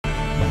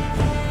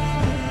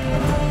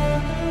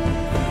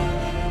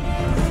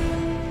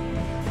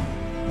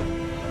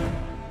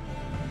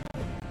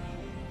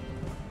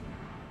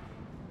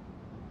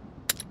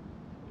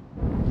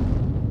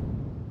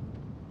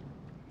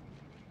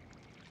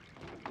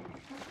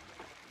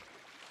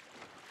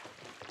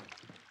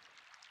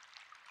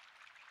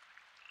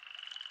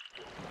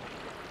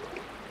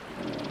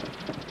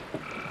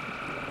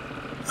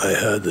I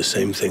heard the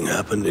same thing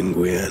happened in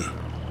Guyenne.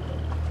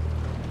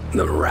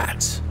 The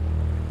rats.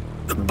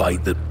 The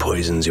bite that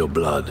poisons your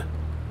blood.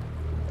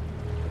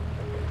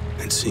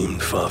 It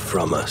seemed far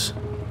from us.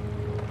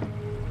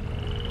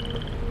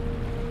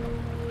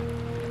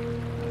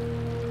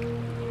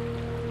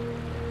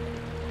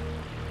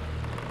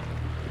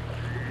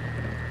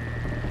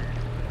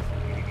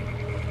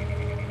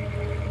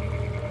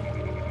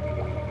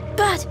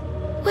 Bud,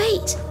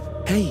 wait!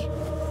 Hey,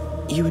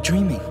 you were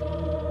dreaming.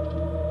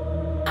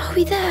 Are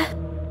we there?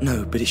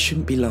 No, but it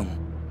shouldn't be long.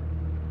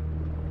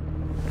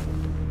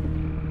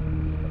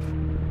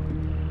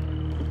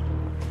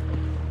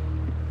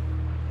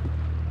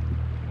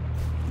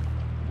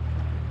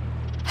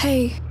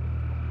 Hey.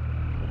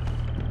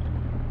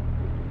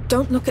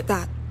 Don't look at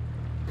that.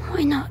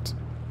 Why not?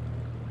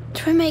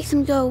 Try make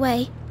them go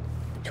away.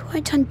 It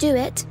won't undo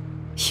it.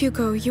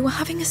 Hugo, you were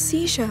having a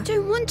seizure.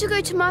 Don't want to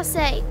go to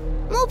Marseille.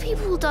 More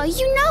people will die,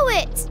 you know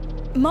it!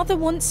 Mother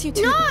wants you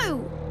to...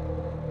 No!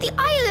 The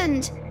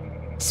island!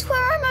 It's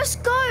where I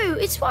must go.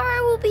 It's where I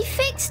will be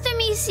fixed,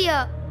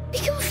 Amicia. We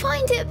can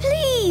find it,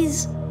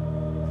 please.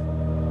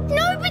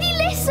 Nobody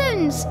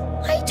listens.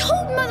 I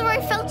told Mother I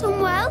felt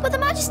unwell, but the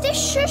Magister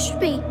shushed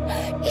me.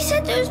 He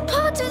said it was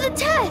part of the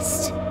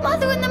test.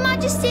 Mother and the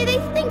Magister, they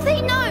think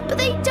they know, but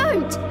they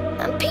don't.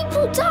 And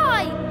people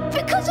die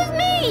because of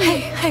me.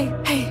 Hey.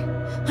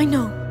 I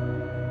know.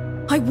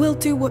 I will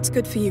do what's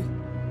good for you.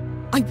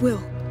 I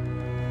will.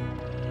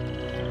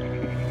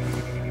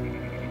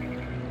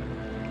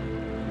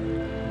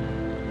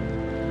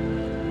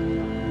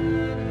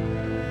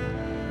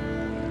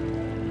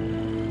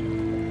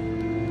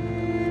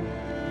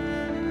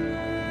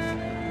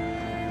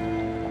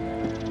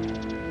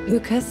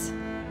 Lucas,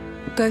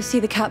 go see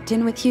the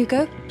captain with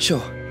Hugo.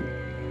 Sure.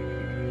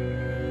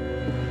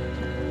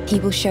 He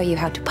will show you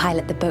how to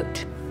pilot the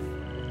boat.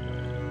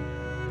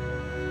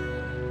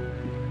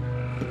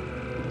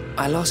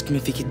 I'll ask him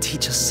if he can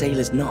teach us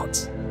sailors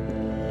knots.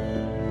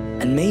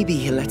 And maybe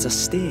he'll let us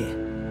steer.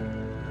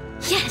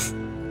 Yes.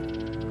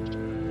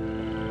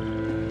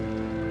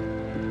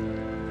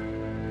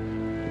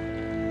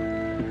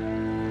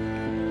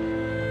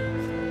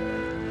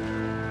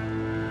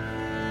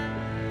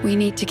 We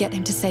need to get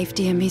him to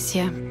safety,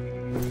 Amicia.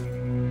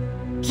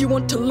 You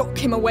want to lock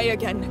him away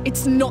again.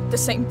 It's not the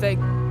same thing.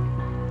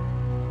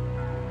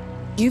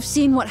 You've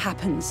seen what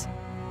happens.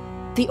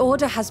 The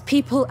Order has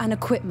people and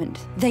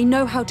equipment. They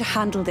know how to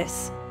handle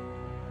this.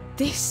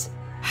 This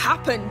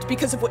happened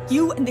because of what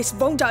you and this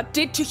Vonda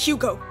did to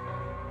Hugo.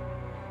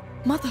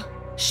 Mother,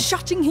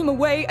 shutting him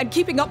away and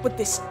keeping up with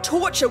this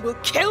torture will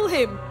kill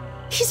him.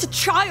 He's a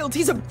child.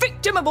 He's a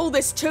victim of all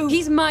this too.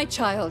 He's my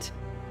child.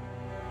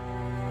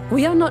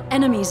 We are not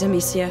enemies,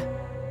 Amicia.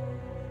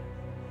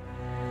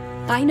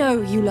 I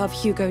know you love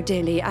Hugo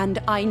dearly, and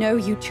I know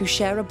you two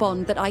share a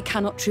bond that I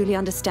cannot truly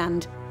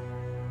understand.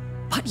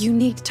 But you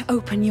need to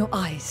open your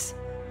eyes.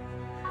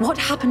 What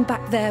happened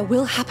back there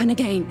will happen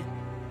again.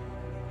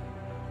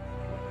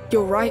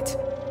 You're right.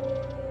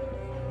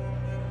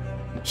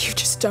 You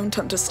just don't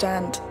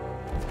understand.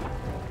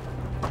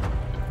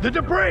 The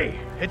debris!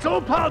 It's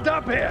all piled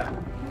up here!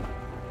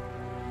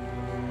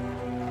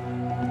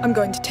 I'm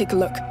going to take a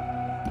look.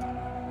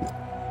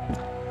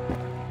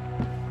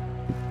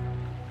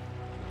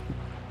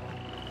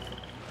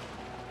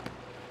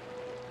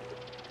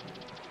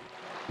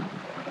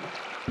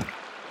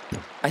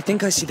 I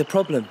think I see the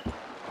problem.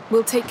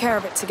 We'll take care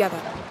of it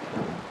together.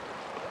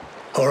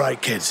 All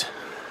right, kids.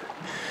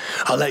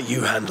 I'll let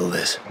you handle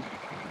this.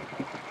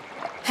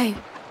 Hey,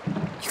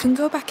 you can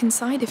go back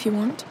inside if you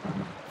want.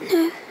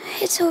 No,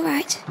 it's all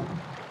right.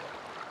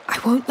 I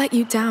won't let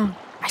you down.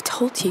 I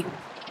told you.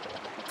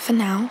 For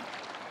now,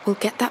 we'll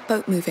get that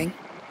boat moving.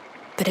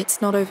 But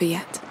it's not over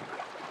yet.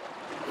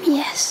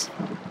 Yes,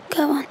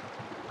 go on.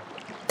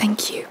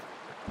 Thank you.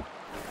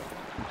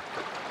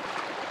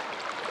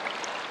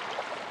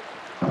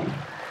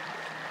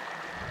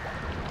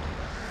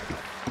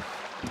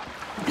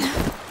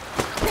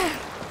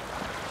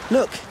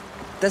 Look,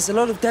 there's a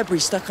lot of debris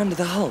stuck under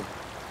the hull.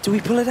 Do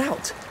we pull it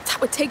out? That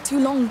would take too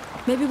long.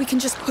 Maybe we can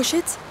just push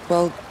it?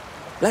 Well,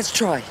 let's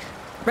try.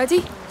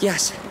 Ready?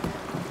 Yes.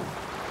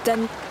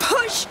 Then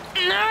push!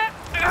 Oh,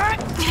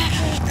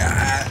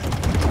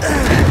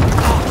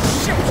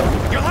 shit!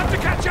 You'll have to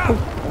catch up!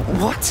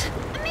 What?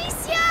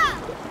 Amicia!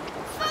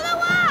 Follow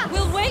up!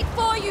 We'll wait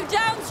for you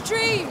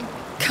downstream!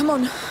 Come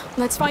on,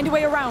 let's find a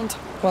way around.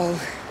 Well,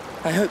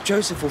 I hope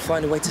Joseph will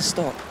find a way to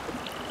stop.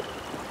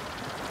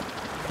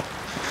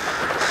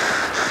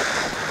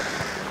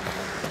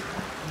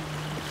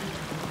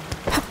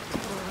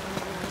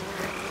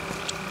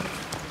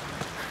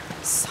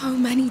 So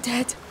many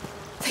dead.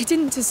 They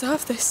didn't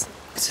deserve this.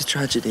 It's a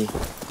tragedy.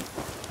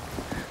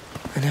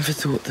 I never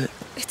thought that...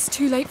 It's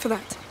too late for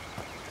that.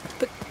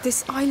 But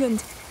this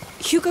island,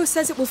 Hugo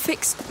says it will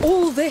fix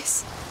all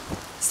this.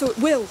 So it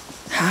will.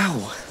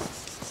 How?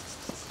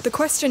 The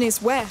question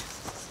is where?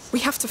 We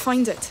have to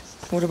find it.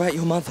 What about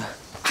your mother?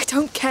 I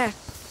don't care.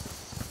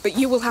 But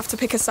you will have to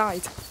pick a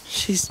side.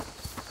 She's...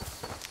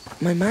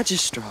 my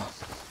magistrar.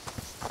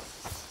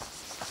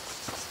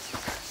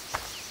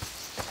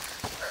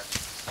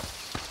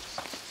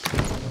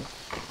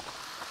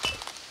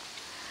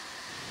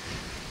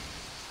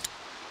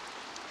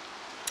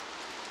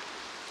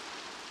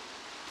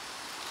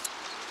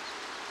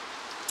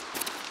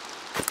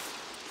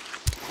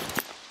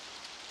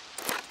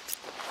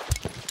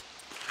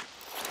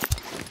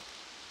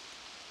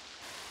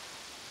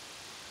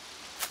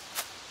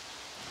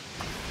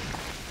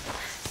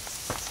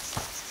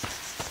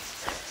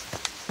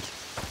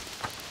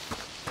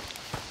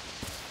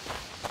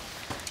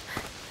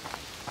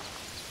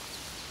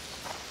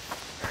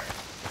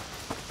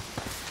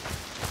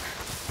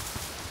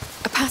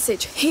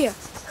 passage, here.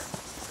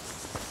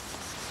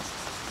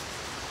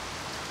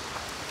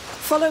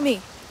 Follow me.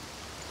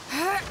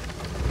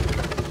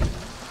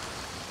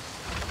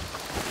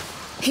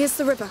 Here's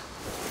the river.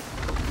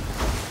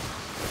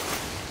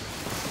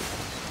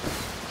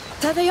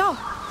 There they are.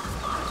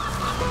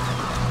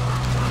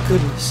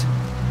 Goodness.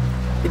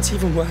 It's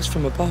even worse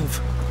from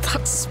above.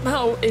 That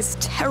smell is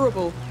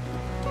terrible.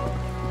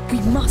 We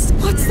must...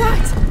 What's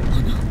that? Oh,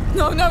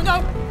 no. No, no,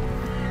 no.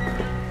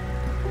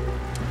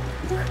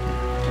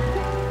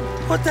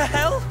 What the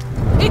hell?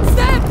 It's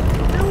them!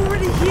 They're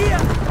already here!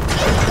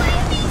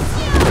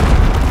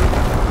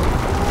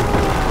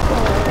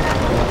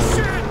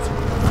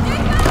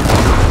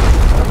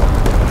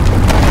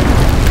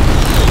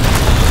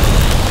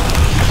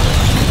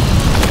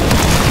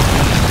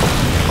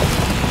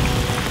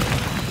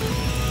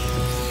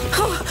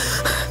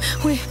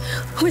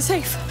 We're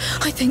safe,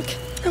 I think.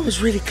 That was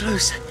really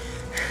close.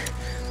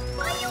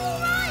 Are you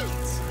alright?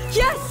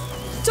 Yes!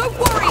 Don't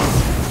worry!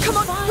 Come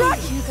on, Fine, run!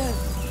 Hugo.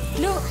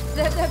 Look,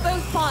 they're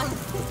both fine.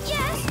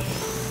 Yes,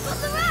 but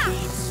the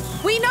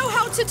rats! We know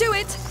how to do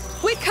it!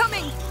 We're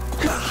coming!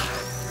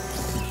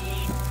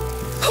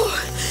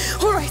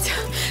 All right,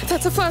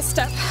 that's a first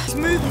step. It's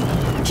moving.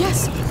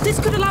 Yes, this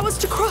could allow us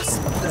to cross.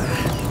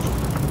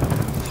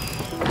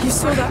 You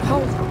saw that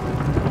hole.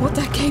 What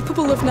they're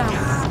capable of now.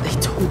 They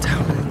tore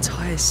down an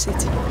entire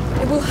city.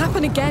 It will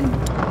happen again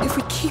if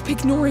we keep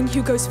ignoring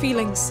Hugo's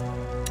feelings.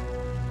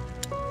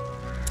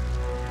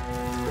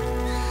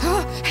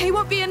 Hay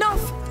won't be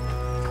enough.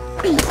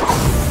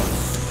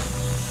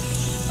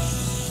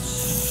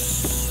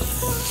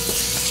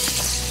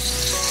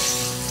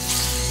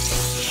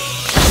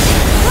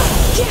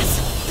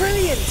 Yes!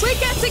 Brilliant! We're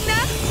getting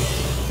there!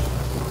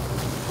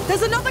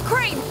 There's another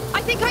crane!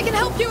 I think I can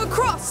help you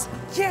across!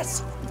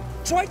 Yes!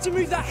 Try to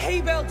move that hay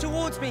bale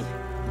towards me.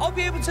 I'll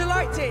be able to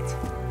light it.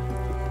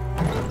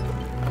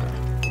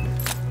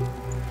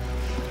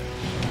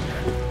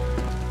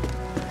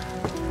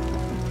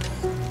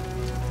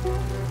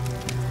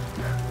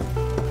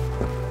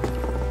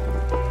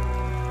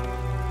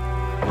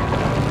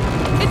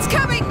 It's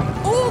coming!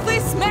 All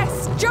this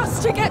mess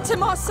just to get to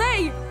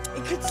Marseille!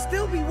 It could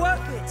still be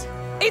worth it.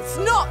 It's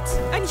not!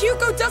 And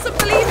Hugo doesn't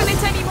believe in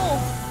it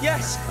anymore!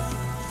 Yes,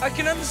 I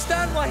can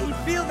understand why he'd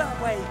feel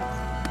that way.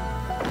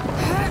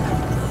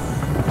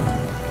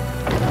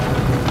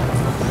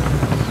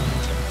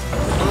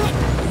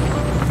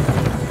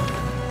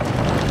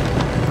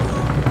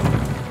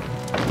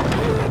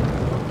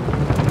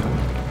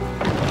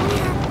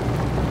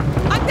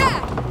 I'm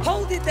there!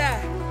 Hold it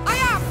there! I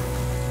am!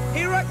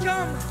 Here I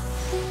come!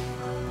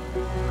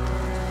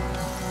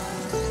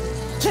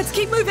 Let's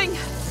keep moving!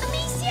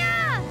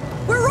 Amicia!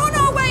 We're on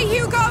our way,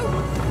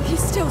 Hugo!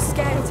 He's still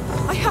scared.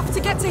 I have to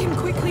get to him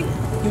quickly.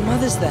 Your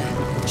mother's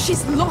there.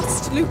 She's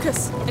lost,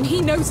 Lucas, and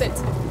he knows it.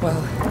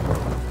 Well,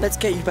 let's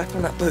get you back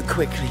on that boat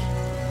quickly.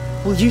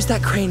 We'll use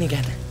that crane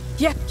again.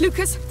 Yeah,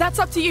 Lucas, that's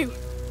up to you.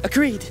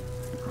 Agreed.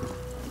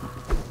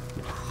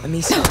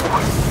 Amicia,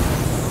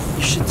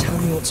 you should tell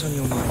me what's on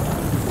your mind.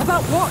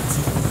 About what?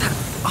 That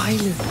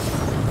island.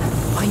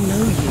 I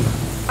know you.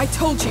 I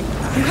told you.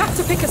 You have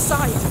to pick a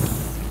side.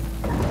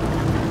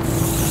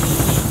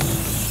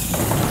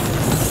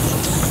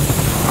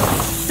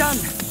 Done.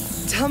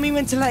 Tell me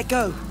when to let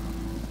go.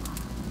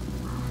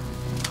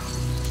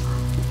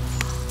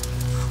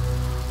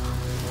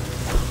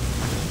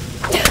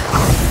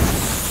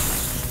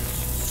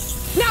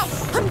 Now,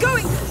 I'm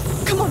going.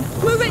 Come on,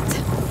 move it.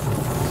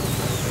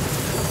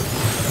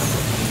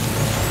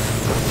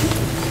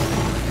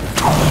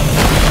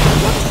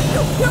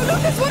 No,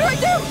 Lucas, what do I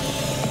do?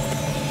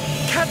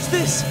 Catch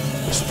this.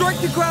 Strike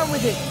the ground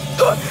with it.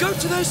 Go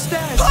to those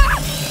stairs.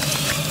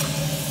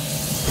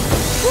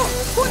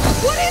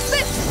 What is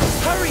this?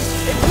 Hurry.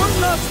 It won't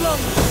last long.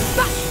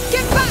 Back!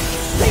 Get back!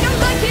 They don't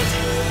like it!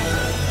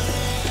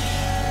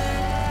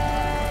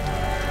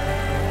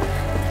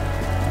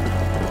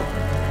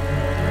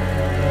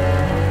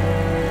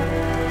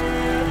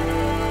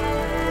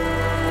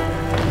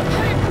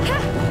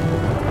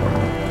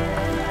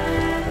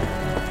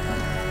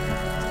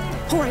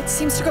 All right,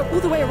 seems to go all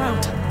the way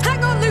around.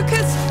 Hang on,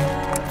 Lucas!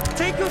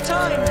 Take your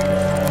time.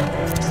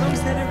 As long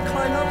as they don't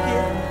climb up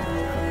here.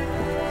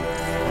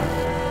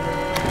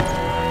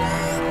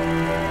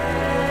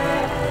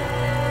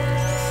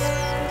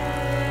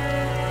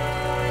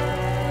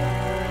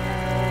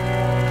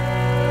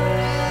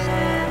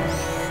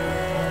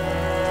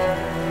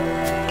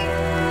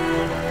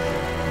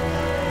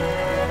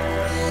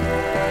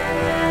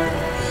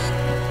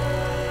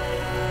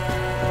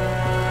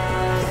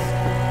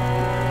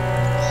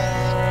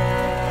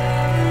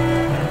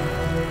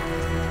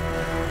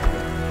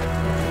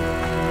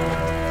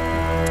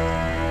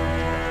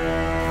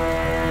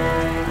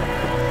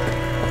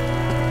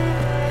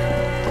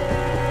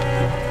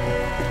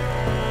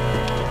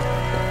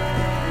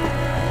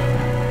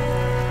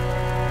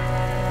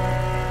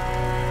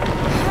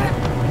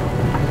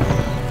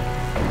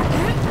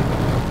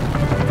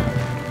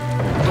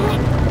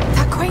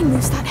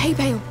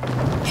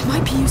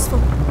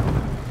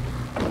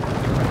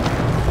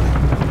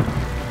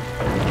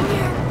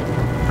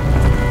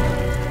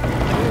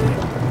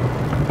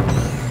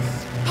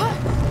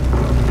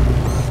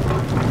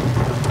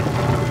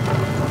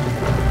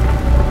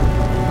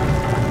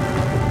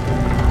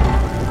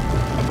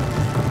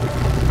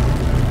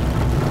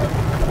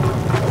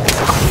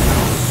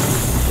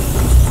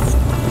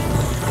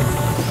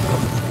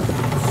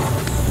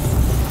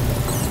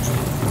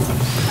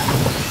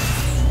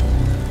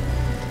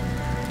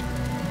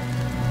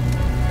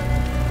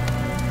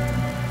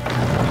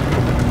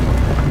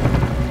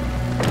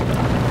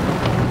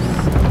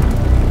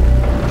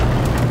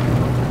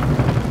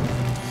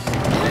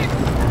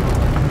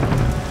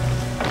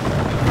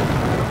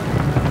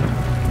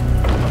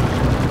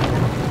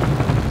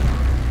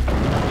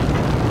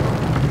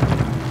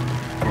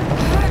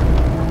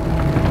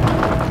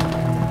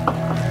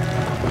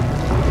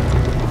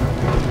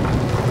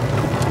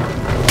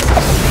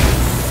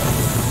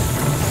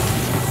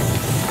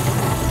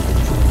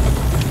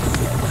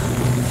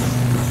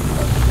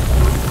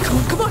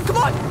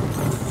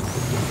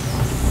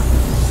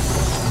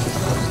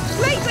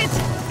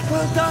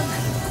 Well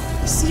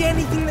done. See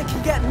anything that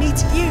can get me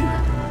to you?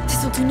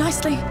 This'll do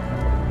nicely.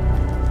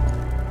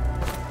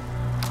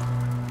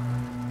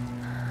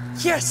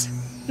 Yes!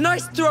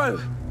 Nice throw!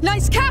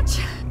 Nice catch!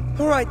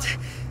 All right,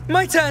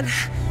 my turn.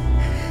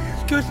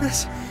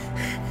 Goodness.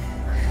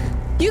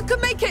 You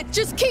can make it.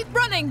 Just keep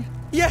running.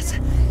 Yes.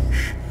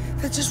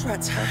 They're just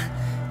rats, huh?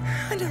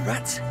 I know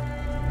rats.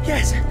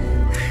 Yes.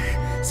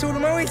 So what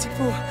am I waiting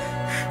for?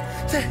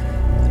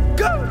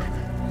 Go!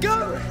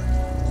 Go!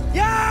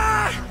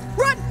 Yeah!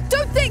 Run!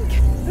 Don't think!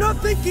 Not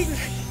thinking.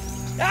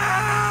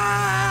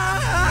 Ah!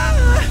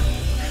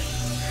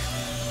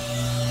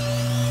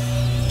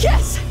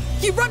 Yes!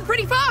 You run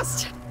pretty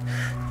fast!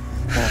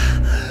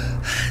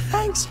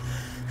 Thanks.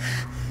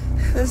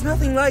 There's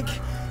nothing like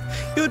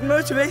good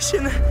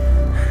motivation.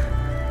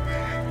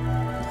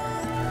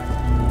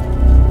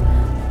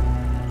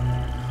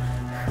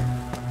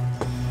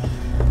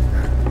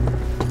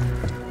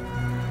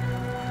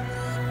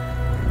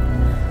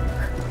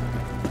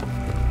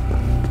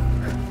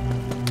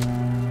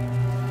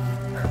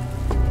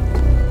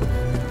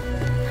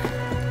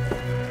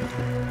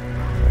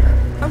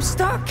 I'm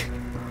stuck.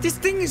 This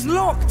thing is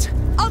locked.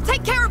 I'll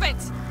take care of it!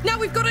 Now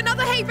we've got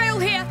another hay bale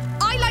here!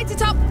 I light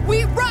it up,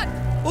 we run!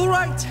 All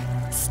right.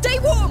 Stay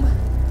warm!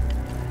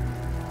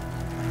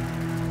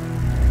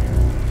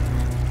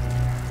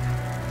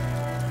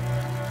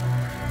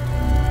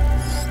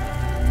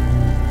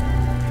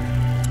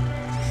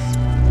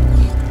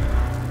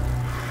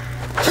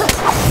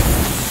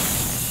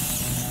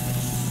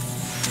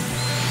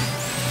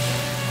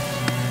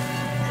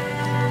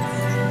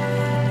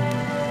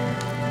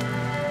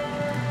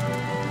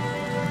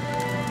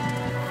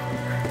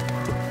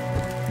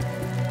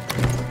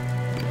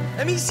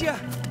 Amicia,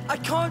 I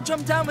can't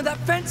jump down with that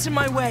fence in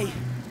my way.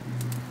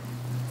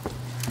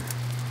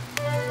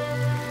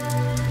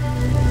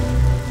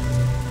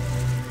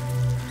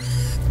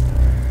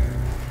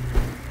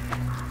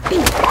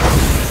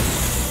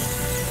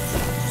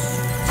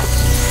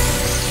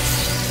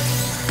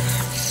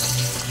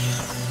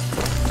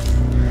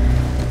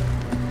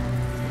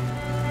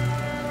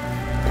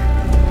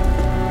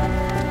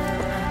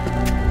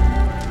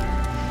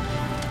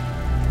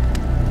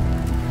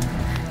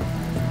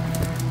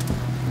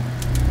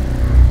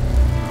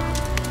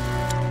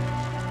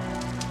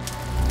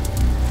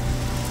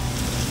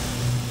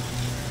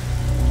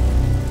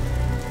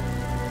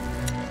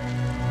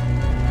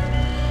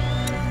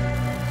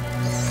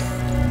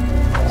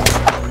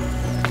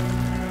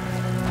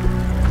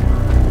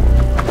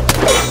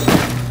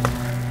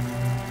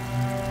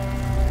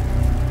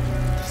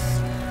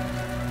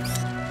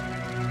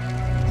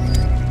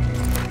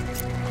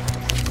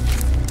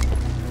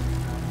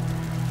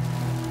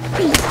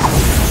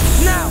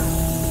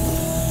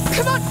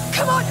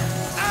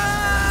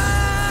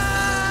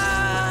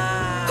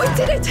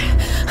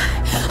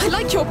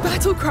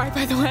 Battle cry,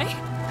 by the way.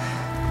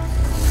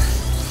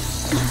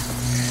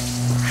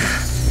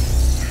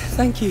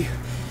 Thank you.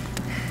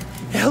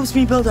 It helps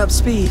me build up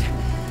speed,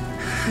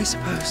 I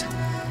suppose.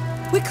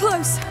 We're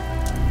close.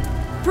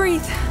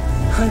 Breathe.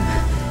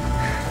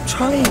 I'm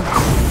trying.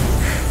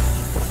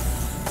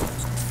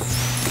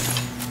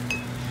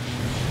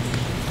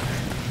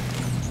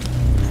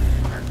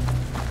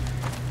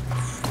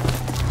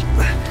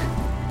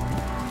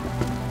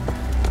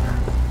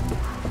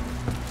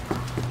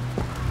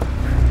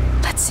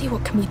 See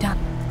what can be done.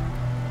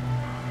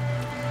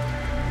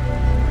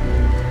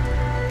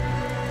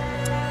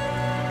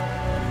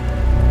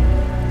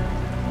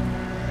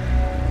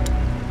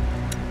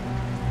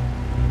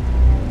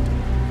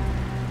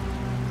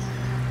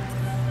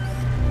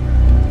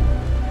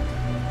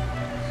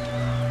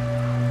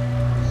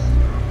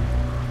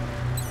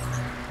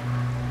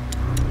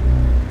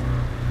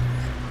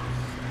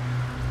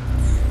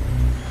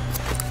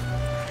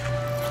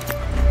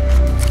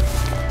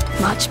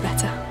 Much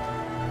better.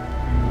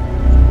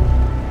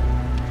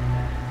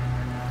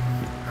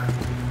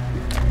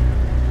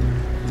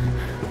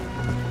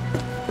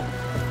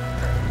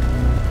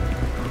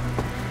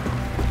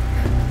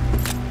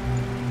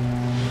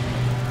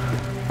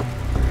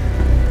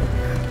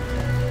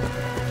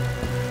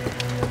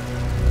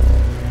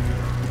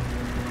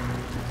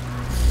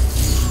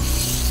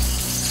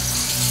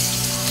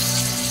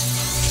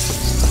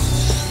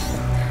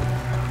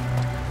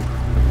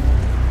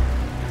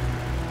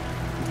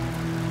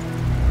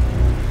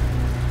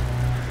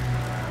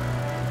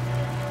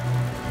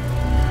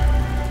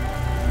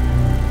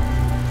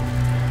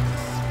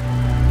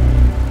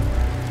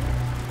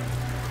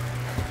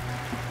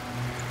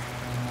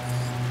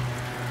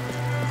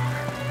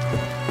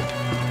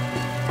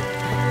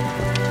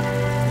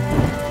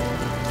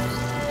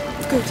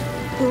 Good.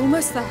 We're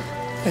almost there.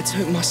 Let's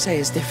hope Marseille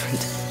is different.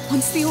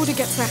 Once the Order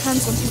gets their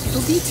hands on him,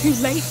 it'll be too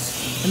late.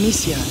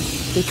 Amicia,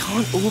 they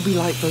can't all be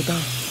like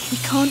Baudin. We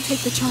can't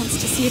take the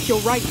chance to see if you're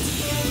right.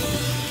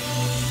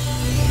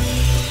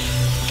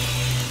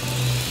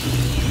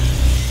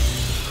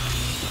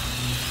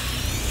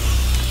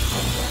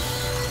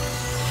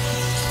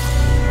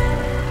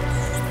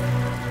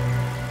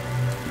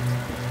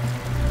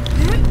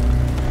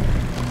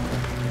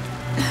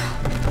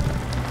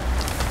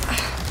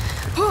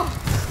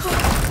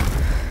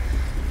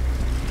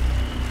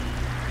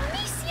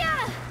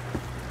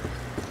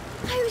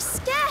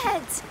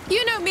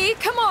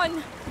 come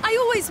on! I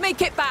always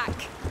make it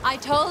back! I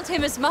told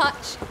him as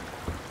much.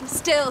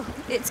 Still,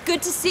 it's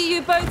good to see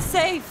you both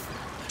safe.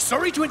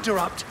 Sorry to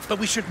interrupt, but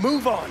we should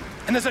move on.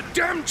 And there's a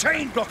damn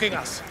chain blocking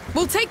us.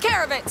 We'll take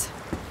care of it!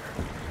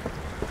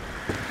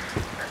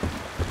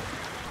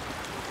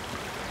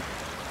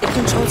 It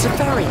controls a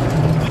ferry.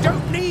 We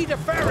don't need a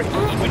ferry.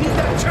 We need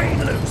that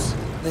chain loose.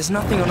 There's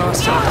nothing on our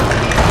side.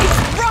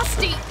 It's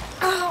rusty!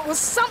 Or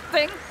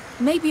something!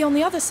 Maybe on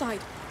the other side.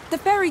 The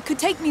ferry could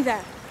take me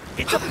there.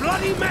 It's a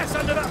bloody mess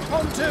under that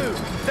pontoon.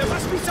 There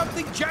must be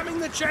something jamming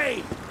the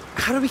chain.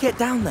 How do we get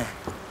down there?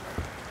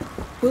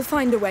 We'll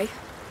find a way.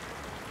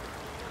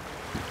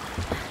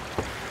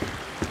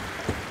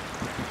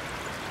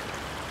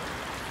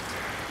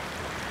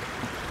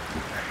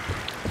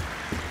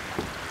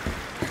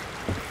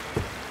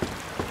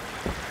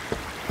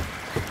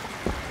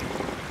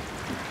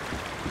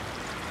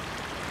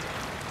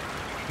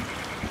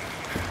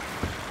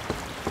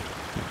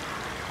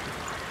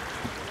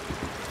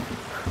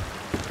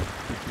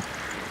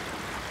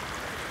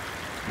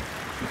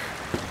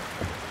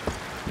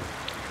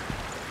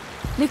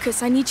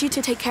 Lucas, I need you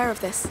to take care of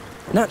this.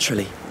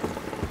 Naturally.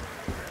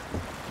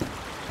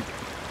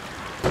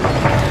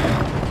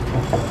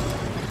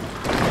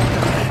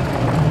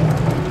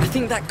 I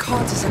think that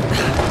cart is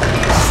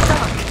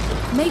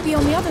stuck. Maybe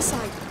on the other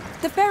side.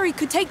 The ferry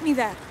could take me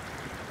there.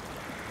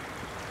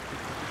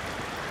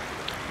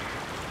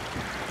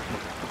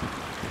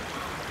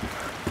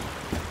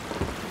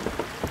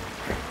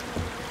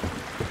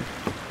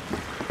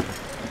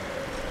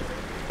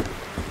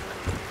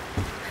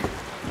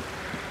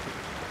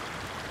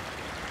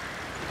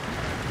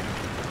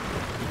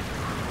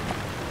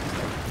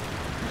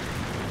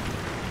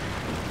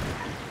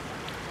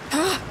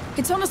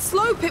 It's on a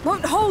slope, it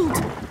won't hold!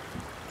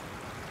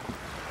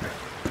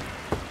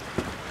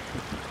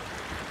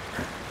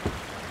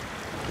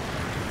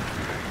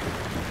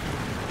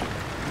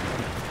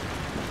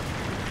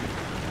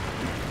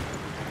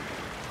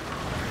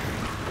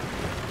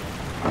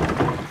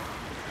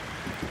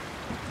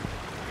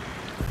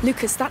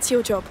 Lucas, that's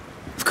your job.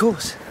 Of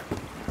course.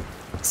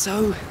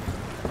 So,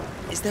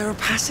 is there a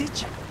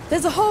passage?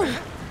 There's a hole!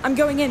 I'm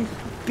going in.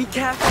 Be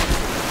careful.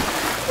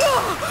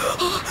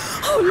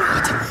 Oh,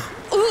 Lord!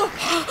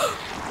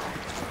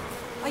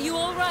 Are you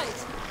all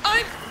right?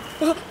 I'm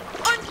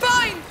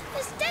fine!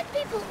 There's dead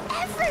people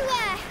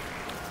everywhere!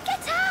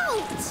 Get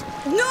out!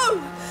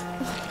 No!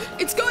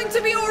 It's going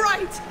to be all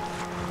right!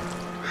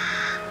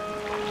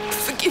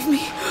 Forgive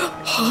me.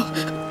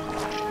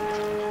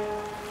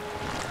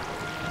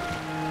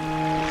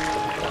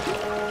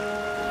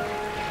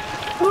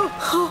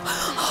 No,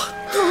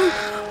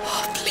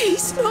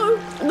 please, no.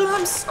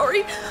 I'm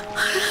sorry.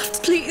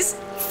 Please,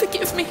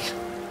 forgive me.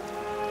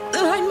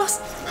 I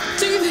must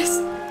do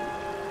this.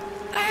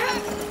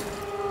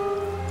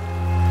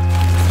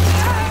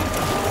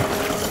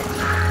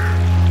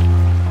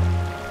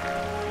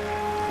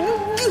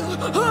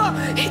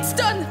 It's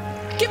done!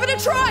 Give it a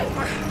try!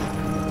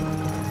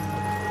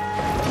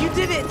 You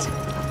did it!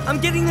 I'm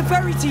getting the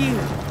ferry to you!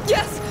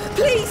 Yes,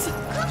 please!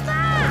 Come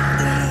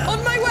back!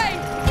 On my way!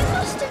 It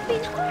must have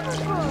been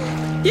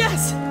horrible!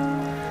 Yes!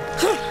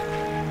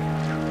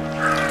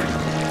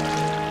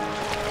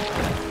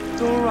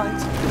 It's all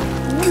right.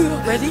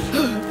 Ready?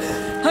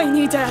 I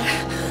need air.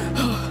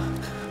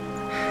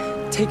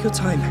 Take your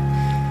time.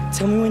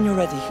 Tell me when you're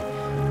ready.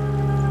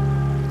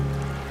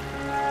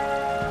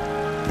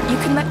 You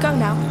can let go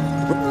now.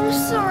 I'm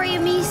sorry,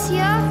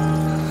 Amicia.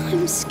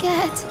 I'm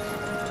scared.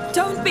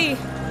 Don't be.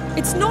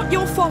 It's not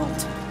your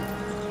fault.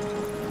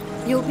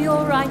 You'll be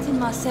all right in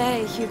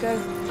Marseille, Hugo.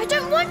 I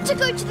don't want to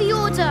go to the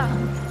Order.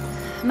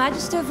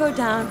 Magister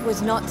Vaudin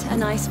was not a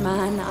nice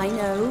man, I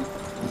know.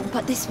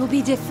 But this will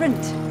be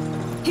different.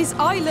 His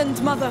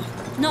island, Mother.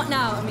 Not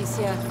now,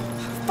 Amicia.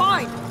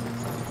 Fine.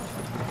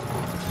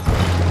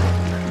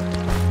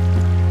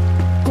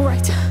 All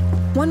right.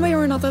 One way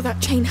or another, that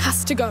chain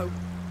has to go.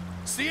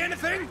 See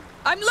anything?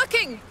 I'm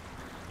looking!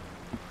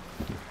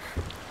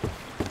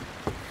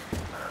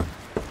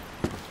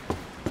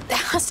 There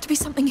has to be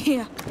something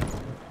here.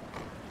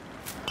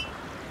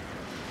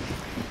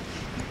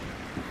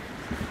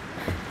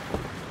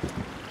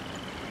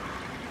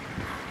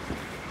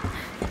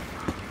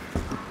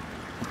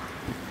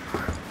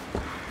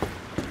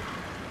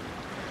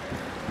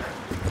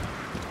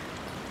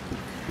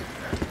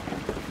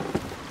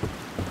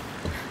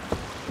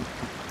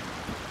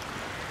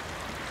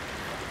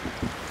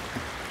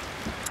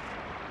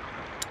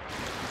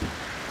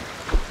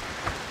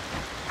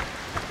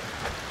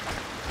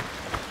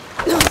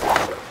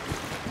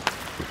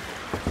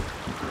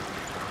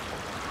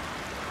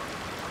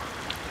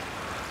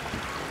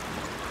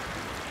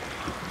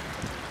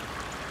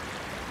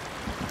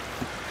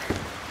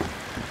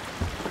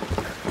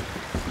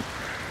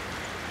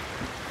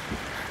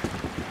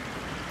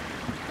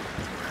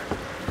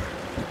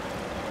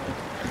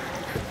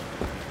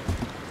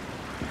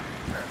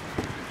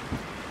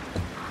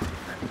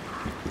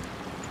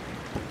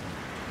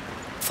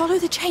 Follow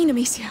the chain,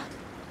 Amicia.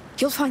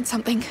 You'll find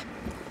something.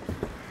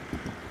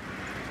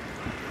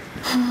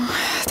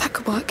 That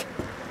could work.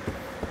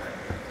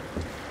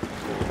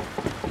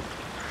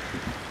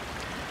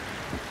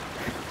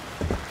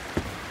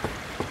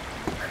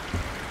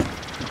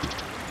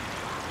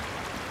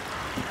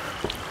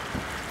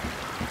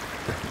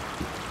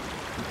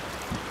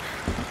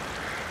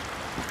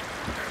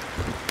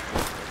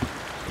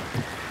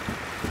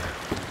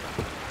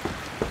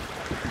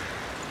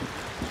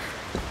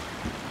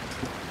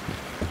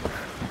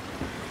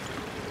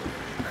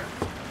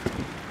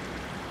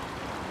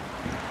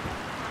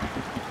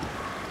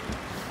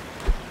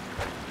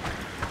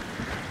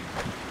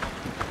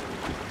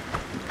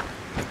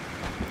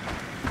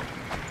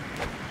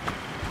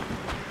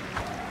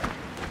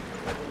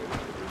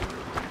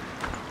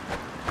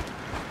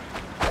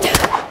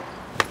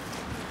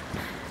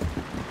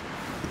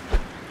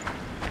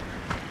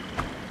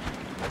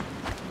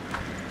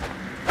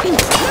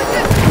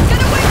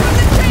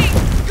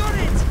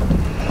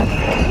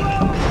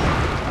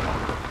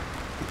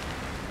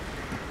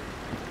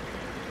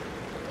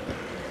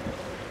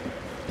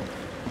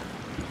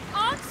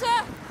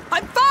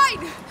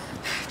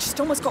 just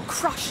almost got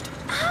crushed.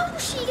 How will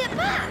she get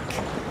back?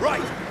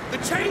 Right, the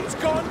chain's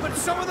gone, but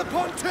some of the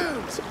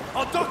pontoons.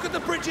 I'll dock at the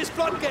bridge's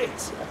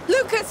floodgates.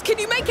 Lucas, can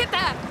you make it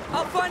there?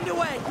 I'll find a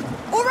way.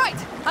 All right,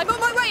 I'm on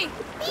my way.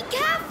 Be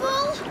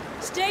careful!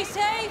 Stay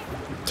safe!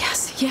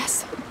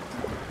 Yes.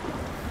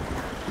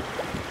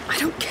 I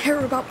don't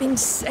care about being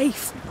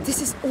safe.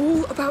 This is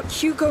all about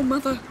Hugo,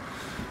 Mother.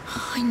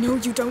 I know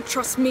you don't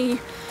trust me,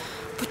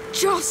 but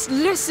just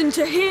listen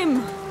to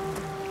him.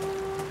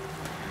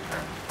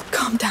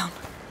 Calm down.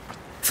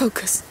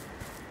 Focus.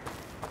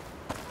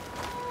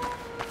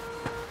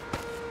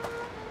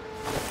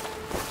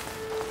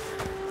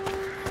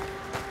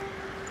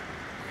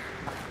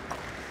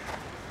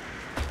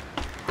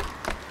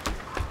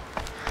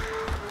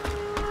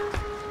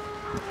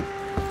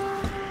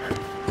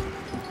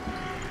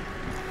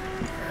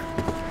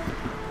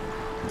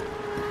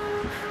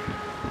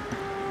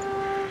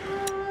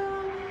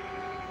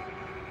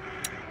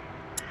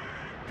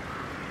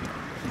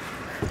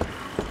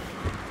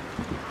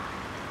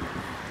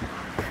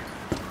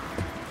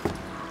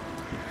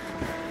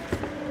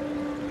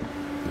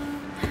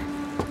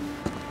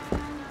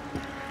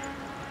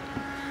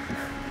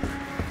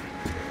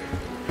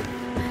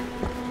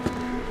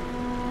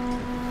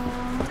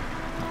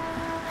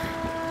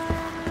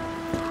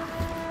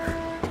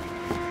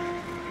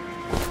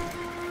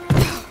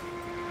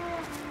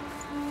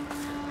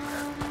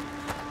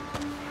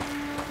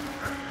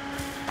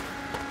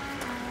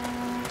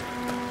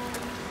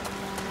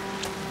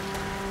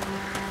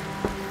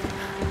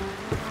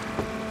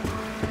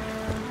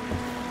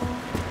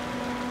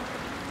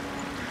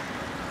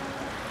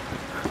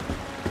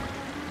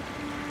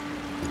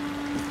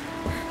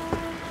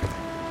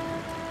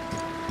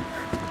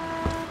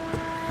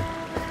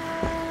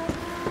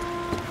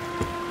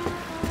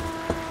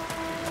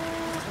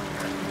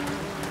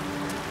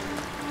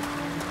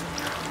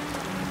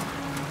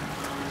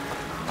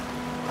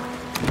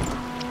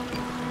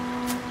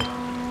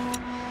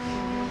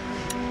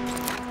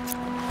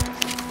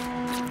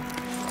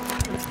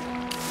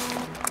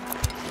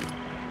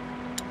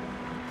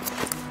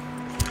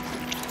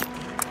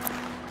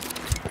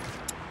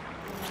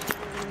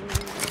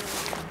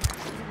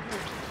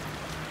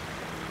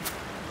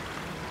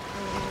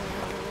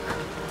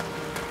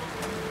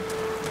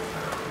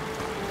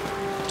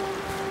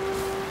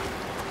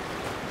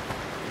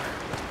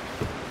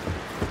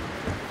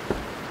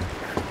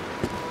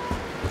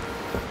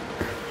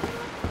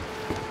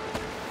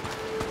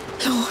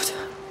 Lord,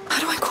 how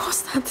do I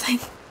cross that thing?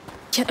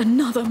 Yet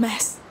another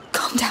mess.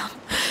 Calm down.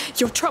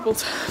 You're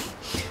troubled.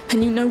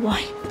 And you know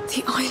why.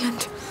 The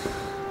island.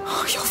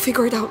 Oh, you'll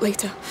figure it out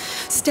later.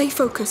 Stay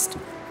focused.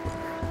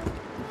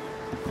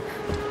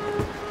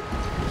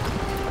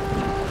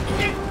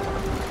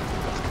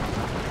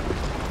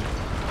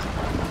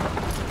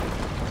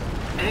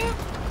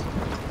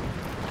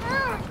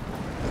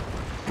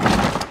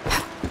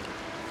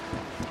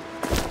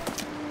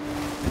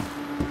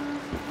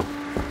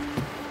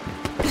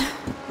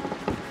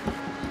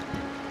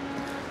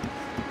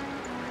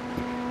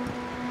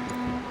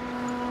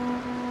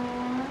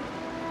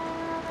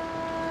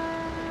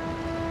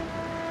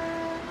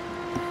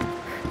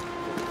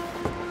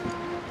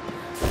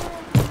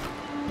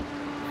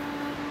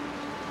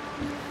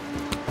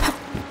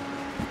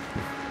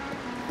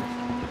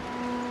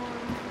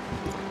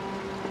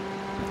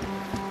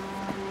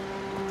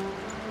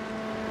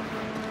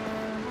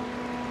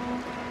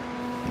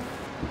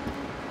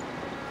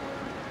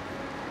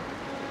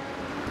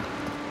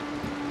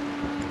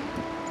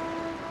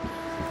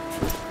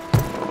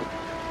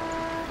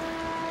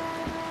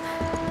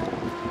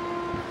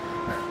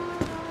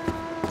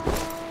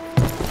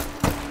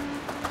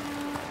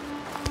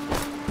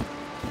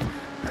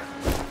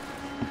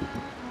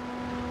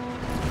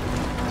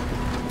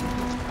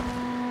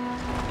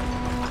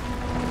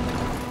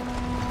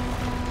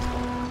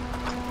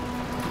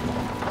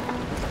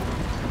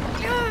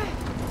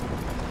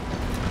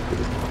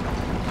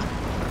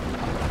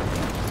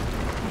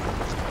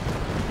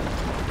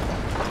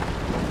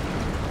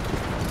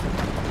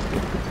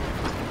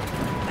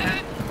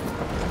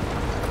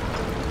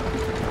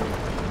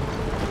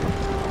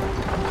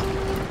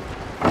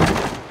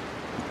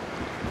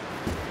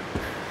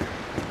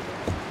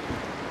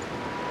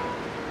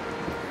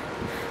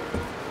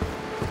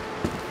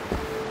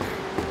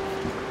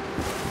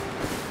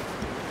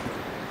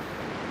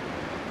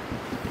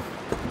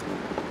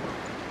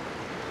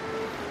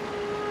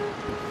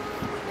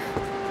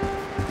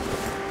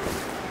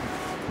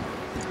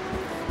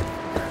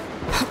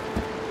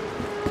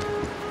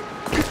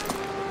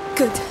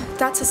 Good.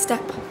 That's a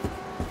step.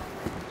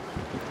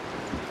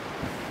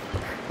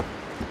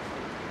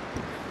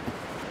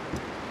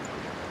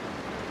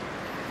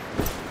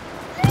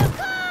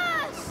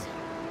 Lucas!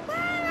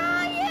 Where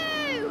are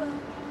you?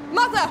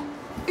 Mother!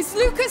 Is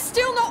Lucas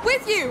still not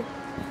with you?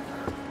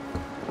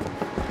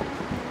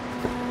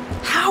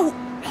 How?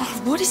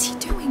 What is he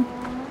doing?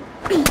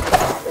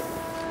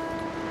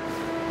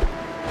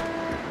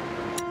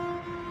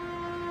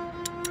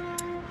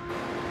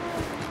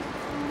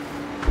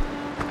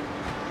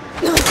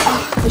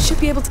 They should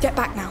be able to get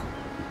back now.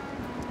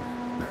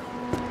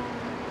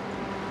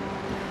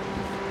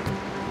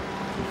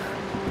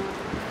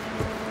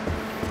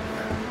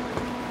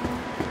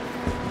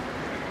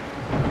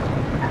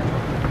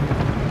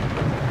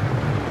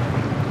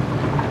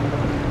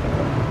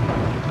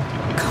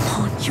 Come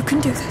on, you can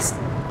do this.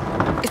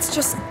 It's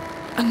just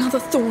another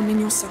thorn in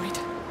your side.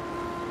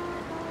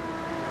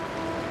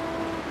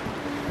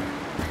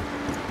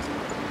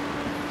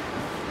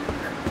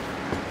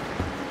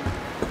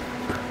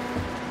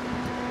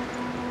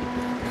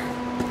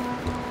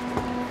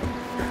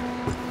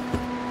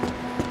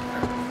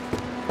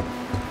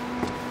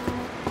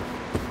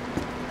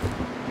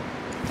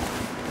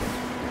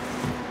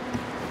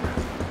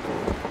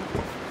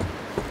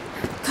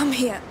 Come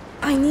here.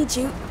 I need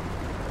you.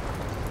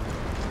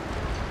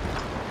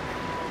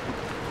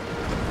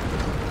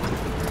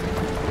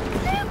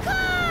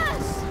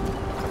 Lucas!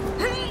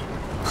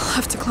 I'll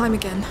have to climb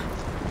again.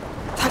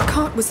 That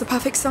cart was the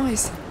perfect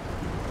size.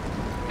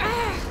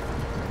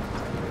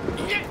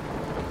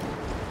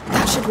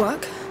 That should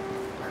work.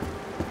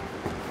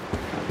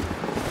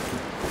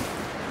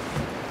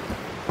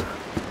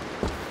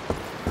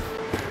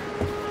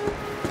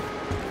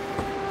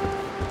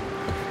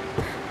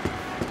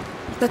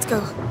 Let's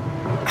go.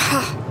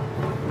 Ha!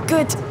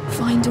 Good.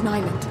 Find an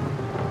island.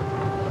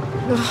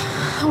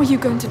 How are you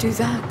going to do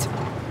that?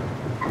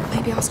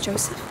 Maybe ask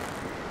Joseph?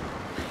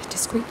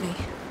 Discreetly.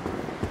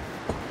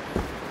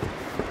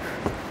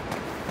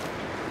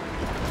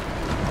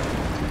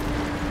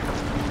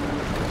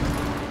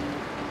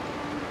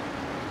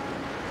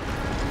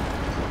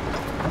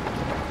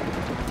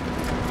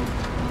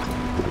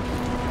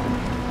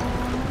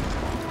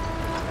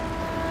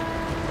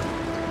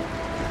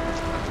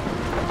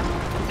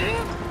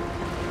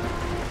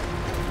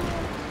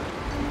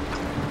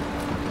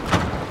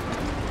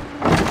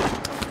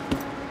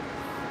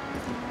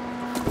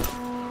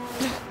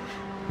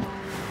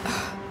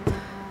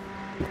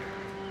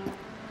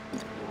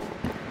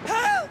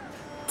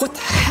 What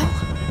the hell?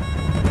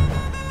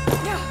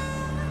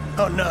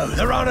 Oh no,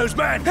 they're Arno's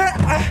men!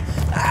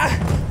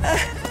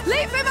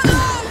 Leave him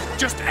alone!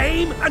 Just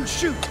aim and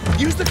shoot!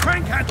 Use the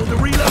crank handle to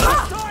reload!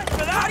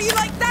 How do you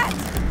like that?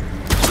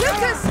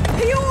 Lucas,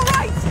 are you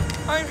alright?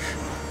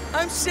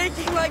 I'm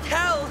shaking like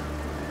hell.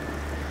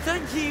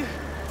 Thank you.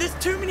 There's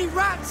too many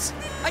rats.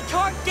 I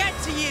can't get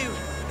to you.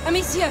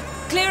 Amicia,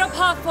 clear a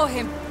path for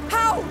him.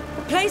 How?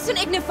 Place an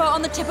ignifer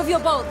on the tip of your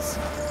bolts.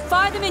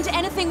 Fire them into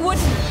anything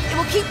wooden. It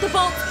will keep the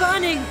bolts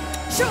burning.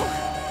 Sure.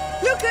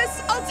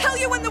 Lucas, I'll tell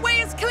you when the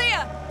way is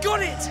clear.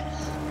 Got it.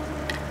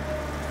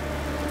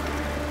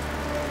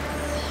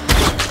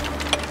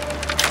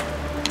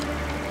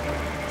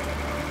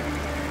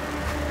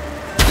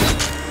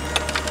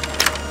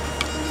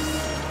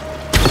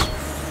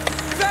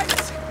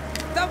 Thanks.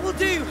 That will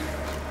do.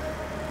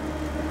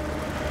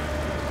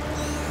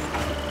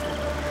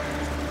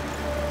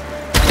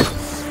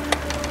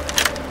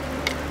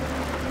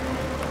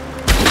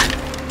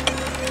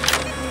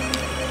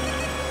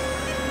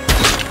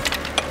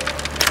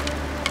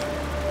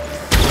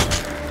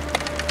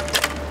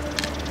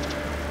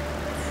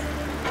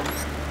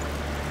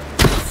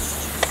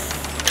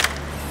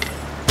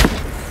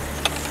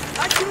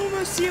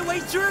 See a way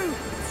through.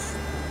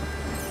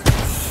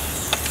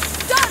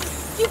 Done!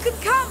 You can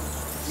come!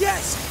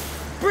 Yes!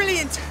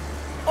 Brilliant!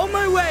 On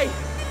my way!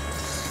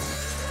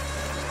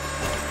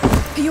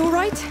 Are you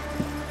alright?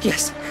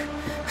 Yes.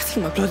 I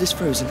think my blood is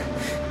frozen.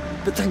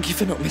 But thank you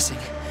for not missing.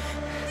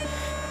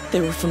 They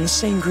were from the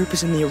same group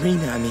as in the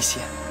arena,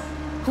 Amicia.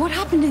 What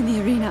happened in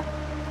the arena?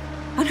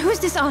 And who's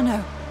this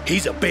Arno?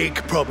 He's a big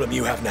problem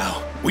you have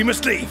now. We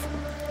must leave.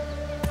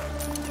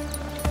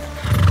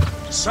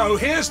 So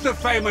here's the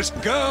famous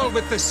girl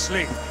with the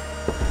sling.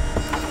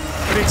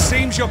 But it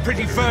seems you're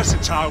pretty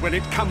versatile when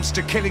it comes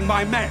to killing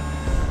my men.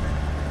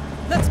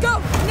 Let's go!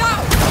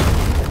 Now!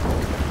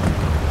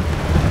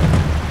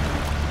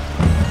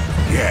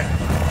 Yeah.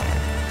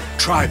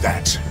 Try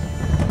that.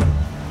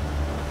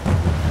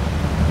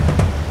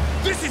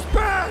 This is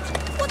bad!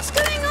 What's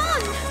going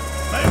on?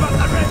 Move up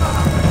the river!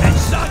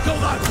 Encircle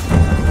them!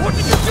 What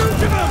did you do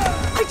to them?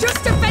 I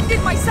just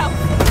defended myself!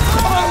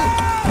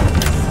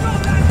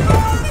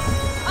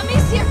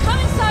 Amicia, come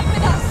inside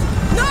with us.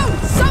 No!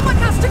 Someone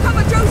has to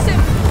cover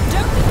Joseph!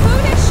 Don't be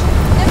foolish.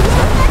 There's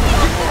too many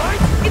of them.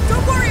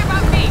 Don't worry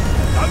about me!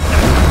 Don't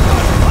let them go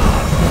far!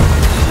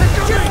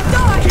 Just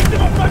die! Keep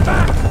them off my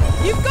back!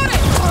 You've got it!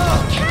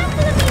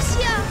 Careful,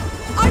 Amicia!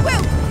 I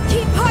will!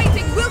 Keep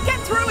hiding! We'll get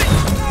through it!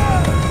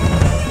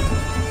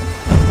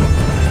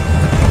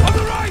 On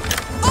the right!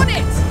 On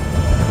it!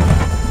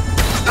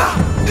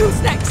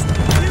 Who's next?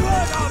 You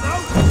heard, Arno!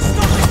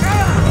 Stop it!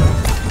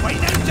 We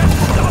need to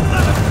stop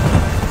them!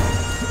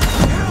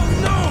 Hell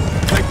no!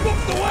 They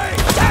blocked the way!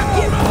 Damn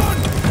you! Hold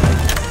on!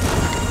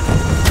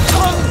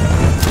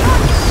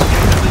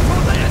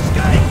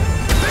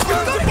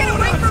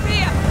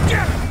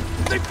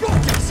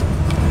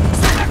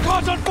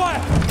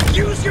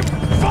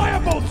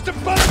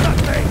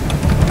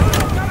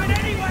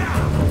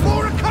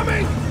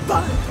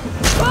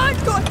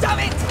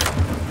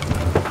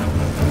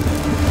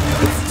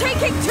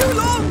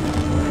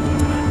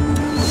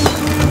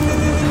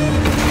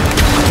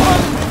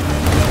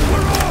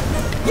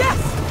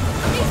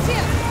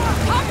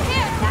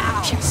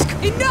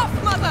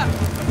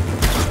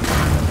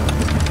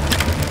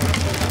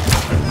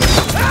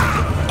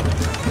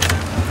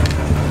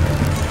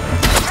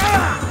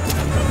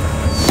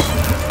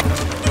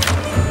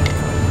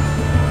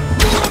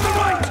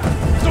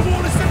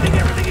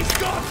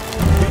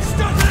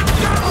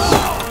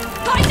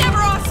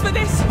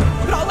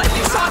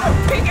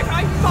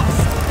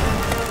 fast!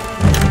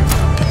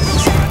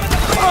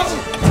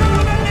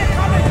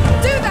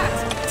 Do that!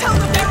 Tell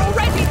them they're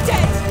already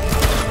dead!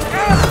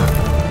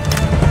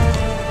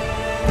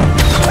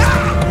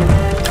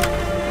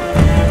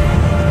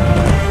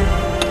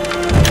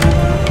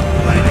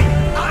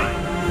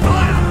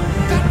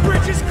 That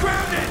bridge is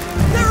crowded!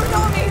 They're an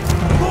army!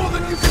 More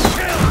than you can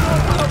kill!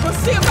 Oh, we'll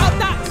see about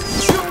that!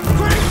 You're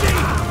crazy!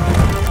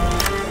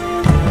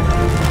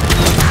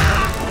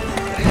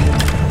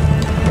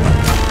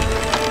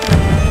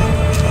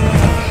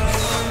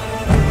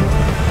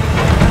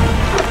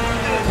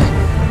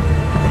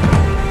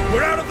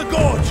 We're out of the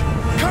gorge!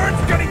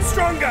 Current's getting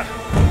stronger!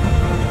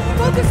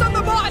 Focus on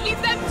the bar and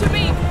leave them to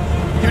me!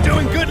 You're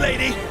doing good,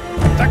 lady!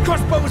 That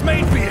crossbow was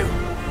made for you!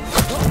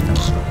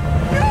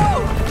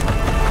 No!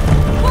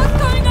 What's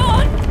going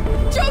on?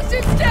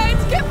 Joseph's dead!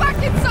 Get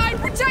back inside!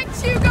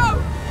 Protect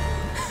Hugo!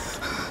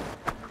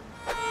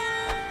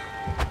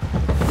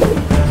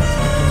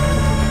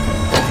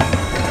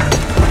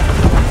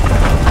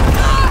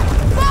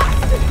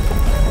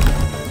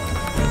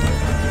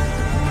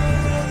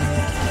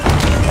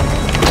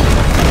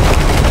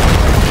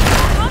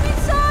 Come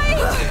inside!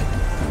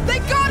 They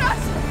got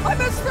us! I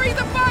must free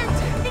the boat!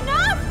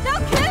 Enough!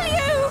 They'll kill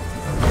you!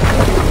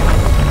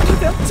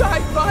 They'll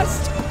die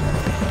first!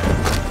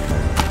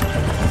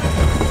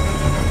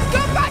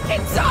 Go back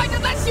inside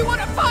unless you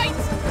want to fight!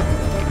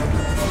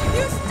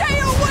 You stay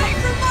away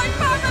from my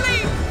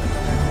family!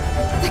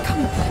 They're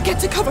coming! Get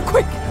to cover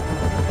quick!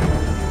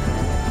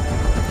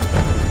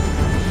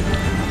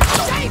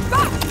 Stay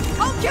back!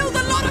 I'll kill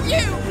the lot of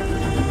you!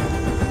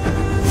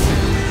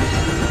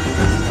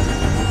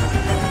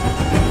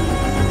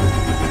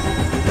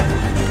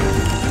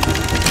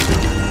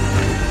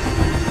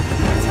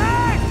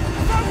 Attack!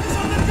 Focus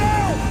on the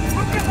girl!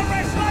 We'll get the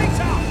rest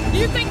later!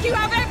 You think you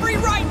have every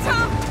right,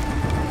 huh?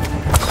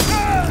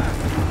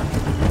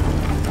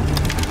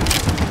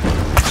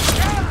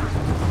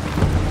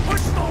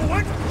 Push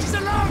forward! She's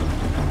alone!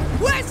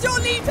 Where's your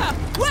leader?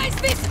 Where's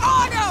this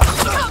Arno?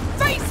 Come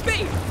face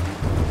me!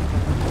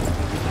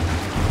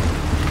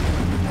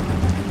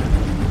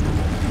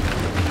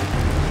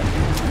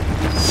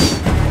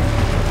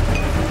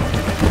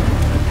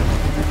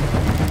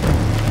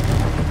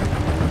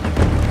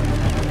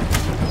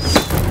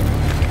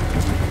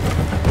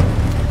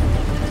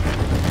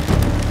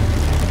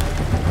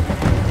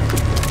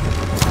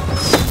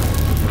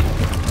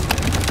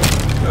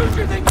 Who do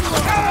you think you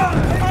are?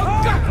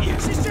 I've got you!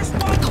 She's just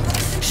one!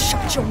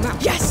 Shut your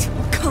mouth! Yes!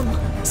 Come!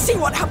 See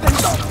what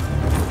happens!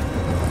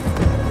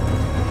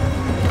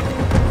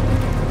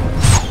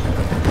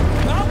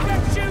 I'll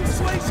get you,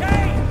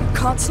 sweetie!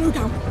 Can't slow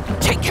down.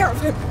 Take care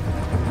of him.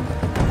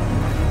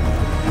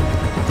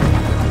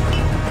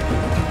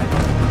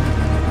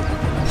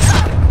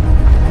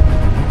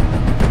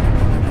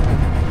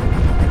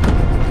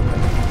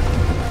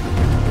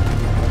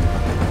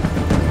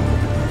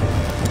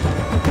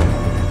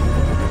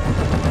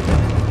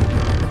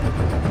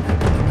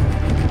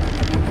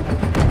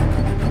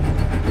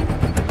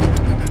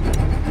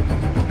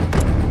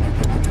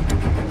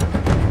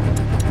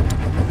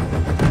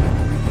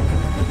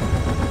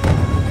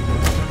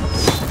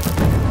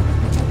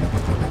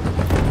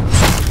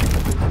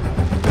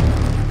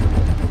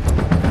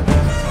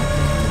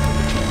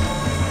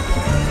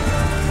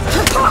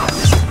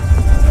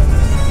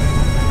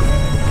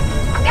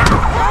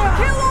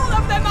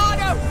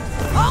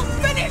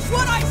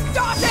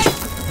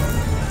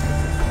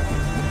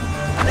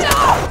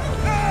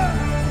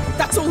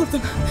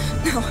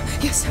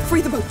 Yes,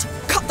 free the boat.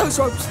 Cut those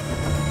ropes.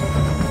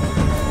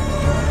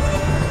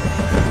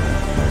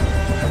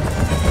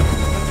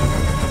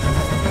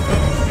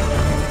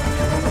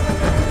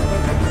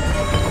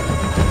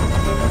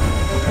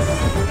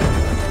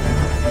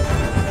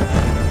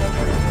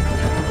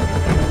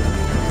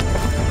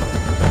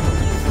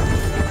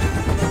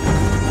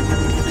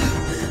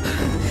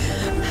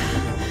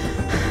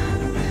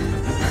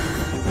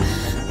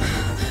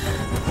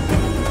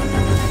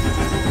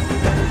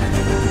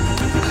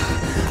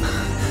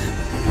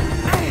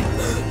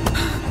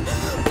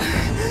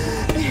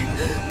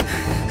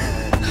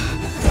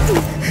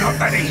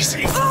 That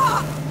easy.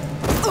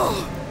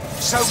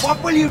 So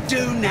what will you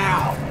do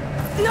now?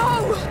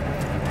 No!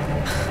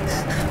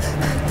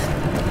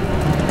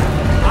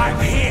 I'm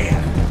here.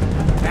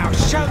 Now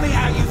show me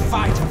how you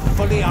fight a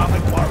fully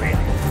armored warrior.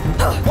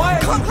 Why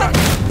are you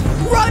running?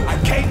 Run! I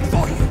came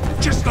for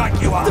you, just like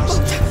you The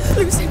asked. boat!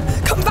 Lose him!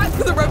 Come back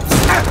for the ropes!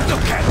 And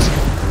look at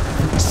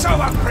you. So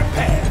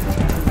unprepared.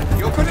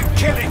 You're good at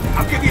killing,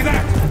 I'll give you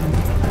that.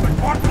 But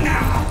what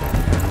now?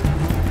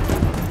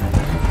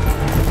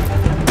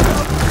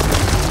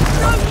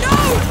 No!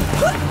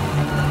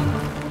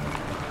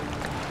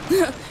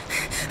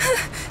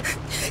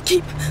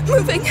 Keep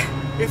moving.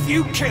 If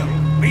you kill,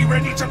 be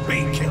ready to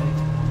be killed.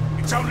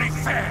 It's only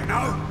fair,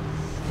 no?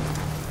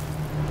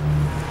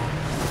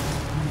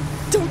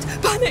 Don't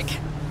panic.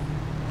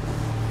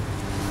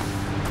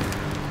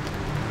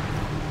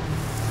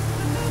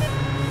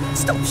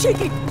 Stop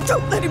shaking.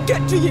 Don't let him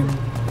get to you.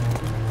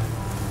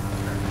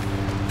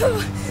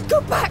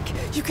 Go back!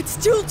 You can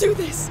still do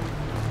this!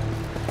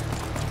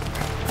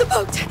 The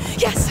boat!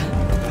 Yes!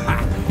 Ha!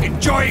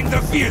 Enjoying the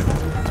view!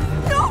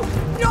 No!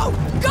 No!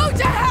 Go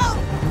to hell!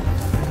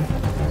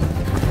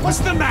 What's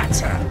the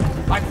matter?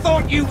 I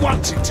thought you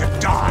wanted to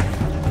die.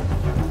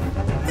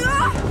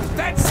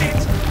 That's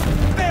it!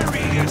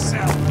 Bury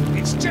yourself!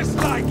 It's just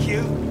like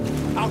you.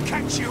 I'll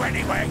catch you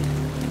anyway.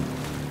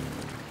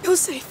 You're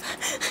safe.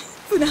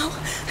 For now.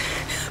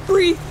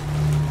 Breathe.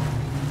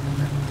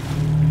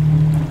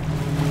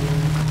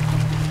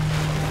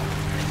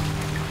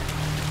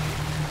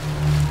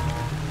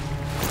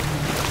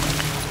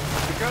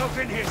 The girl's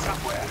in here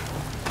somewhere.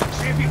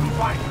 See if you can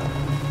find her.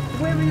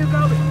 Where are you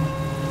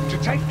going? To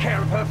take care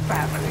of her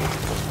family.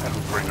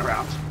 That'll bring her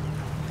out.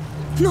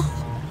 No,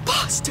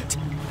 bastard!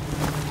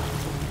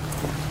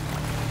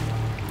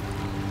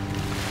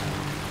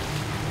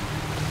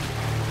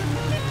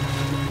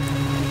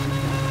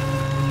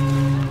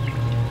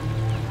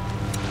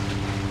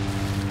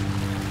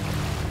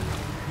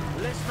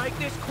 Let's make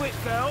this quick,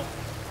 girl.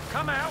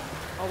 Come out.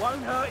 I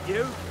won't hurt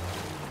you.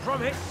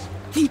 Promise.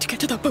 Need to get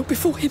to that boat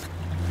before him.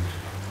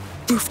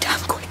 Move damn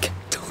quick.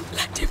 Don't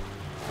let him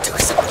do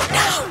something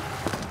now!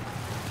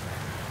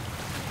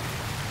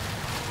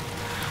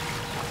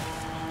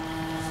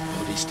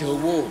 Body's still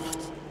warm.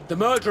 The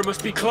murderer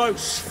must be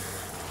close.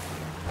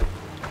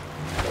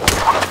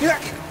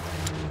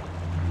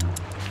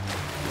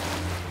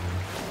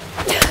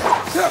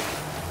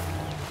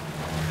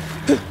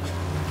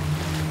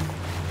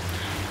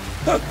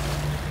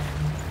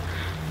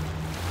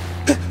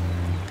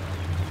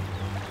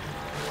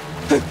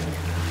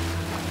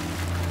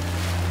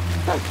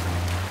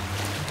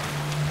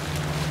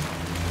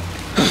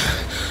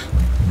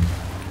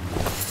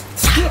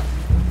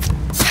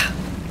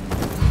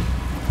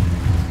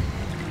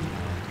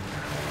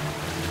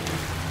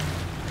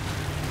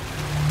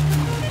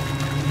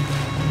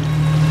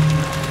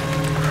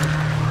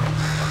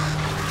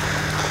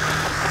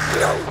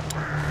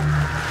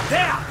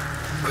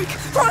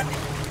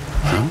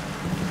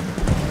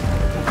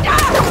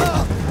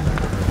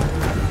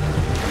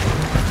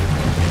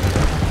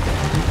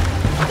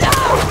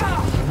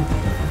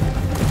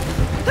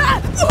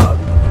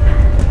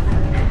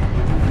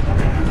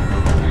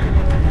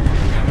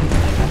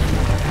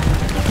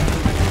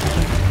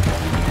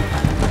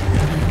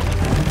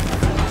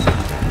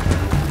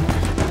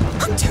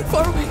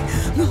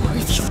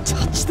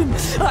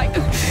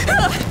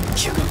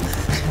 Hugo!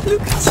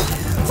 Lucas!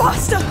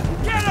 Faster!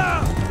 Get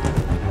her!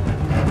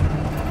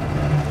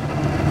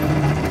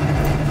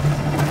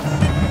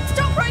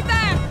 Stop right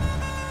there!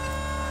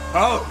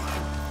 Oh,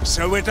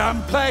 so we're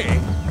done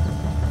playing?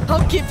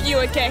 I'll give you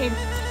a game.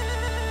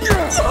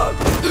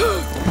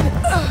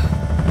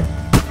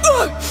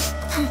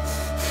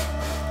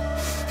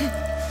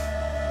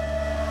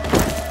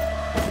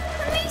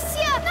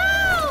 Amicia,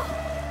 no!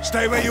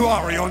 Stay where you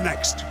are or you're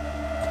next.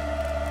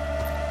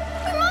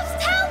 We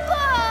must help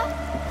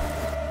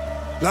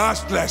her!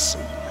 Last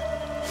lesson.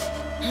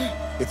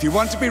 If you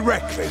want to be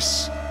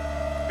reckless,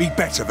 be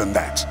better than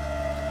that.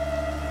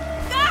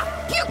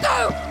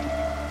 Hugo!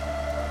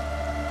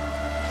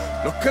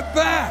 Look at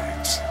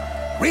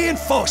that!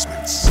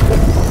 Reinforcements!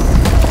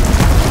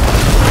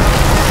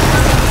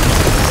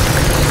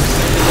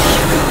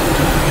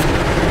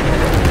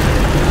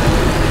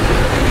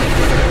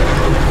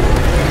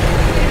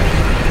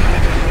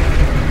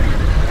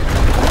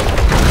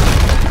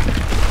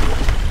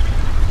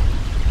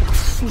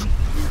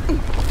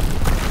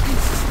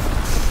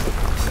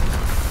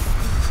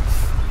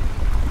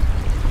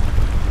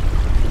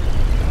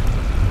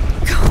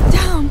 Calm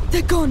down,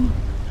 they're gone.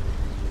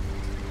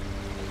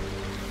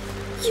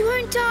 You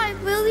won't die,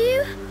 will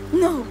you?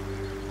 No.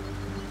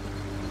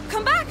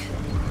 Come back!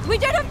 We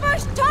don't have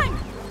much time!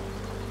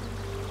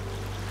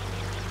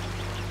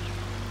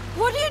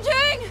 What are you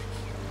doing?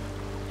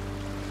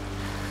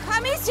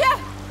 Amicia!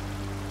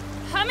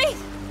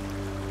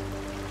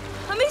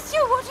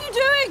 Amicia, what are you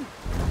doing?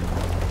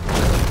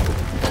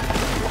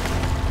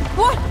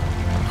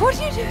 What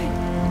are you doing?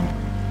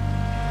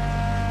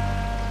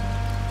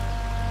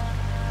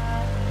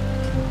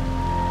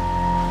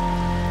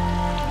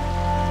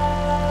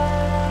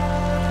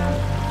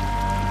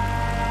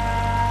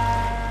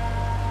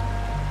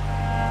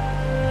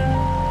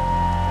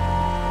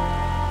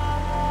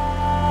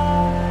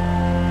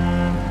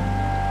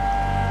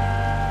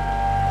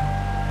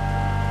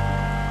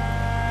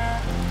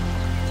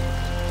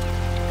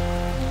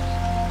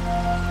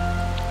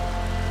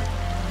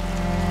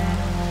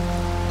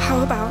 How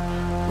about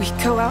we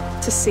go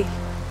out to sea?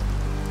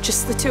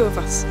 Just the two of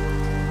us.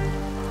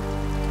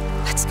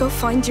 Let's go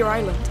find your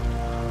island.